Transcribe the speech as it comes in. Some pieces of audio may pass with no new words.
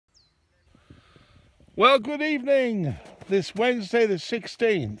Well, good evening. This Wednesday the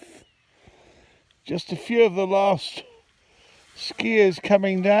 16th. Just a few of the last skiers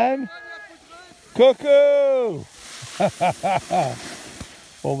coming down. Cuckoo!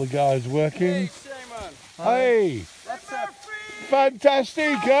 All the guys working. Hey, Simon. Hey! What's up?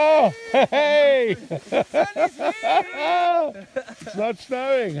 Fantastic! Oh! Hey! It's not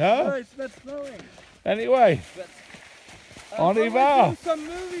snowing, No, huh? it's not snowing. Anyway, on y va. Some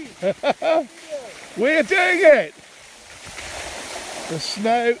movie. We're doing it! The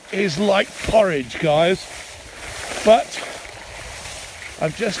snow is like porridge, guys. But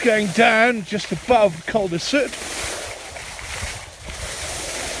I'm just going down just above Col de Soot.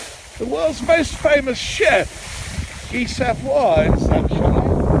 The world's most famous chef, Guy Savoy in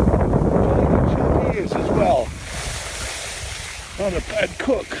sunshine. He is as well. Not a bad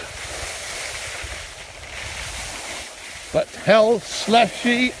cook. But hell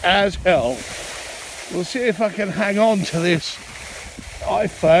slashy as hell. We'll see if I can hang on to this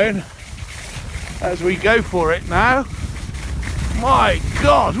iPhone as we go for it now. My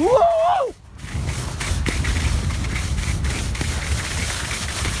God, whoa!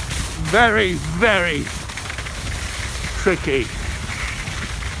 Very, very tricky.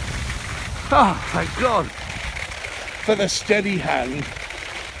 Oh, thank God for the steady hand.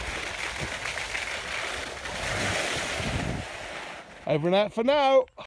 Over and out for now.